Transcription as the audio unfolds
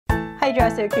Hi Draw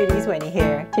So Cuties, Winnie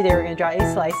here. Today we're going to draw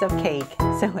a slice of cake.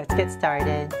 So let's get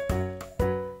started.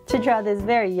 To draw this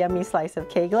very yummy slice of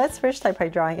cake, let's first start by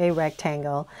drawing a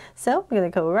rectangle. So I'm going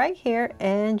to go right here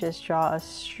and just draw a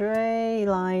straight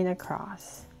line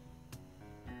across.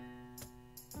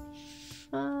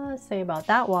 Say about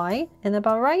that wide. And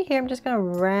about right here, I'm just going to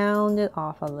round it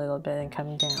off a little bit and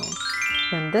come down.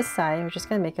 And this side, we're just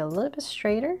going to make it a little bit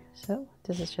straighter. So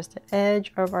this is just the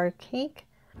edge of our cake.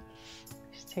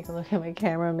 Just take a look at my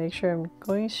camera, make sure I'm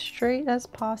going straight as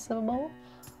possible.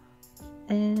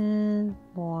 And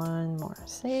one more,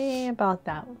 say about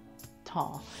that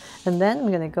tall. And then I'm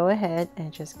going to go ahead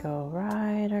and just go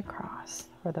right across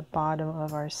for the bottom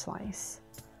of our slice.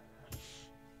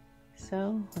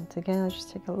 So once again, I'll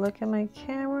just take a look at my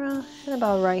camera and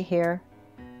about right here,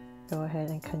 go ahead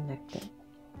and connect it.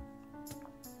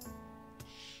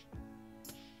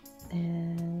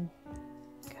 And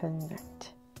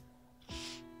connect.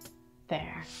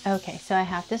 There. Okay, so I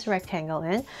have this rectangle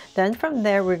in. Then from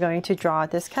there, we're going to draw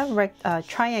this kind of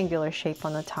triangular shape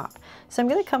on the top. So I'm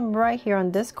going to come right here on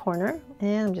this corner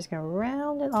and I'm just going to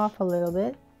round it off a little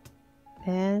bit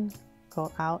and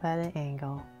go out at an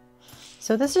angle.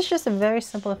 So this is just a very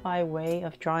simplified way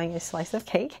of drawing a slice of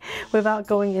cake without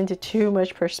going into too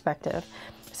much perspective.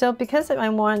 So because I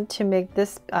want to make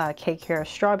this cake here a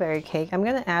strawberry cake, I'm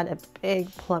going to add a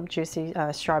big plump juicy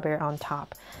strawberry on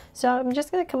top. So I'm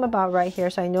just going to come about right here.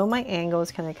 So I know my angle is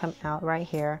going to come out right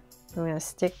here. I'm going to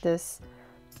stick this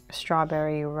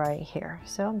strawberry right here.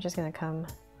 So I'm just going to come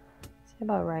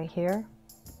about right here.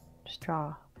 Just draw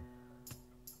a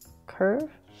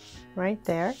curve right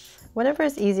there. Whatever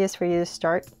is easiest for you to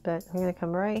start, but I'm going to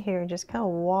come right here and just kind of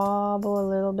wobble a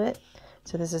little bit.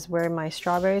 So this is where my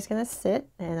strawberry is going to sit,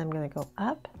 and I'm going to go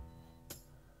up.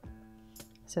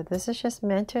 So this is just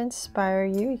meant to inspire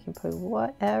you. You can put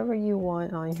whatever you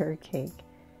want on your cake.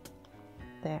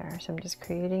 There, so I'm just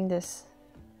creating this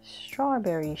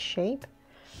strawberry shape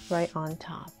right on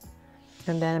top.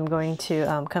 And then I'm going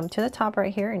to come to the top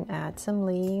right here and add some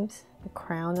leaves, the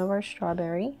crown of our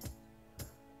strawberry,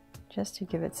 just to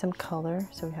give it some color.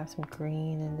 So we have some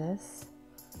green in this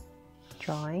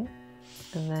drawing.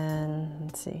 And then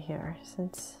let's see here,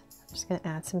 since I'm just going to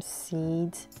add some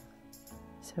seeds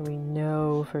so we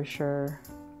know for sure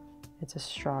it's a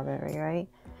strawberry, right?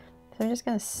 So I'm just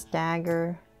going to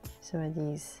stagger some of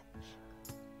these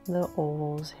little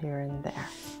ovals here and there.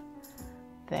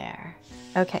 There.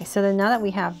 Okay, so then now that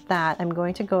we have that, I'm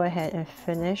going to go ahead and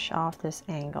finish off this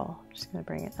angle. I'm just going to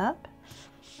bring it up.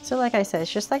 So like I said,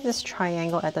 it's just like this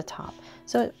triangle at the top.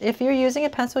 So if you're using a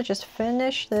pencil, just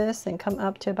finish this and come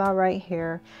up to about right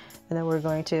here, and then we're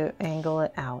going to angle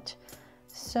it out.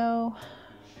 So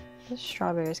this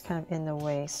strawberry is kind of in the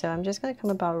way, so I'm just going to come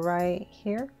about right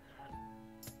here,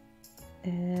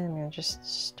 and I'm going to just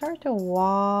start to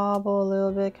wobble a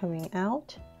little bit coming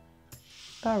out,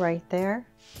 about right there.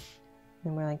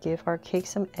 And we're going to give our cake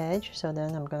some edge, so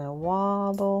then I'm going to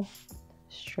wobble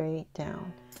straight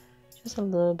down. Just a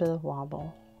little bit of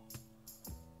wobble,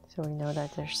 so we know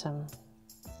that there's some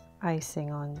icing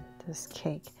on this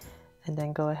cake, and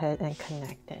then go ahead and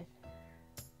connect it.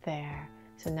 There.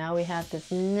 So now we have this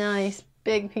nice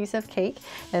big piece of cake,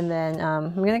 and then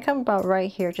I'm going to come about right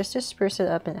here just to spruce it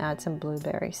up and add some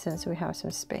blueberries since we have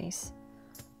some space.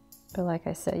 But like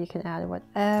I said, you can add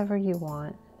whatever you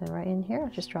want. And right in here, I'll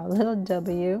just draw a little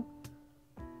W,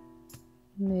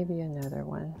 maybe another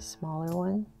one, smaller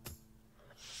one,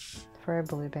 for a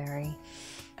blueberry.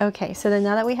 Okay, so then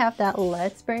now that we have that,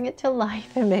 let's bring it to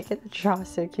life and make it a Draw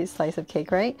So Cute slice of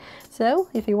cake, right? So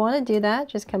if you want to do that,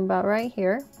 just come about right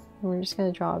here, and we're just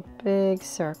going to draw a big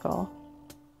circle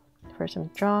for some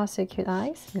Draw So Cute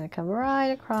eyes. I'm going to come right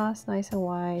across nice and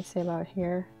wide, say about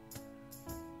here,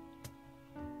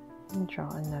 and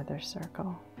draw another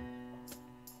circle.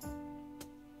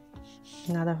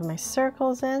 Now that my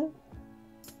circle's in,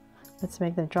 let's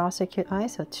make them Draw So Cute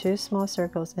eyes. So 2 small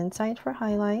circles inside for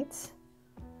highlights,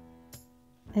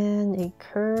 and a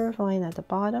curved line at the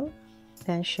bottom,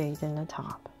 and shade in the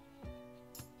top.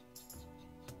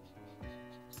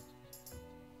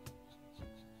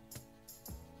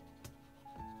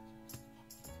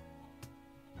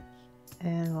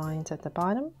 And lines at the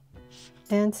bottom,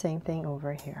 and same thing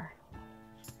over here.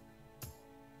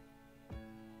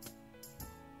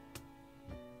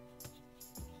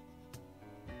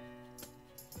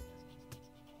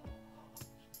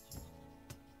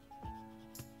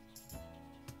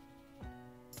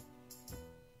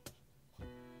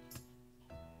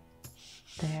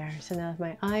 There, so now with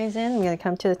my eyes in, I'm going to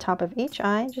come to the top of each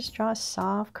eye, just draw a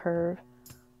soft curve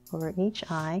over each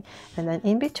eye, and then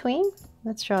in between,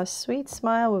 let's draw a sweet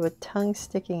smile with a tongue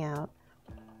sticking out.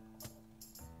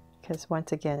 because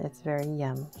once again, it's very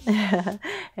yum.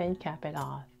 And cap it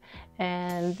off.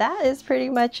 And that is pretty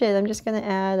much it. I'm just going to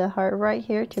add a heart right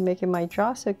here to make it my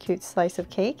Draw So Cute slice of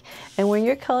cake. And when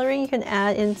you're coloring, you can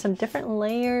add in some different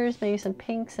layers, maybe some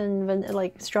pinks and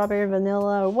like strawberry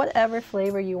vanilla or whatever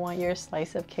flavor you want your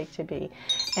slice of cake to be.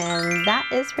 And that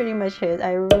is pretty much it.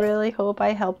 I really hope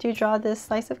I helped you draw this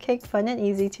slice of cake fun and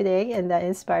easy today, and that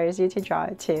inspires you to draw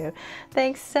it too.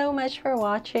 Thanks so much for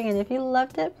watching, and if you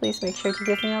loved it, please make sure to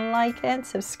give me a like and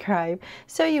subscribe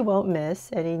so you won't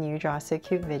miss any new Draw So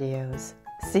Cute videos.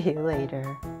 See you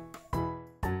later.